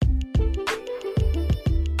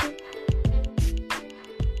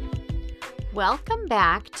welcome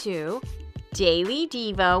back to Daily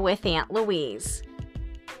Devo with Aunt Louise.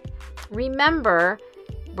 Remember,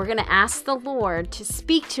 we're going to ask the Lord to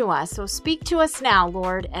speak to us. So speak to us now,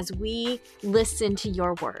 Lord, as we listen to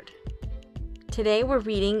your word. Today we're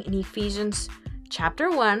reading in Ephesians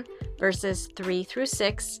chapter 1, verses 3 through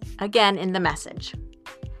 6, again in the Message.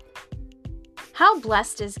 How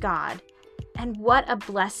blessed is God, and what a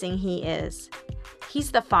blessing he is.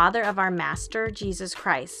 He's the Father of our Master, Jesus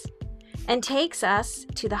Christ, and takes us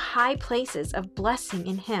to the high places of blessing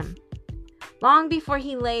in him. Long before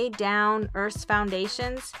he laid down earth's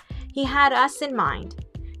foundations, he had us in mind,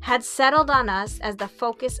 had settled on us as the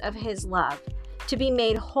focus of his love, to be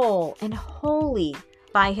made whole and holy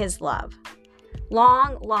by his love.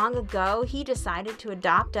 Long ago, he decided to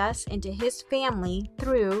adopt us into his family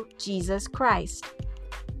through Jesus Christ.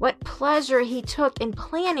 What pleasure he took in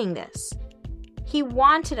planning this. He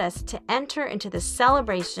wanted us to enter into the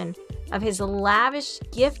celebration of his lavish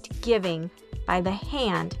gift giving by the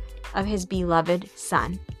hand of his beloved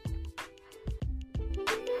Son.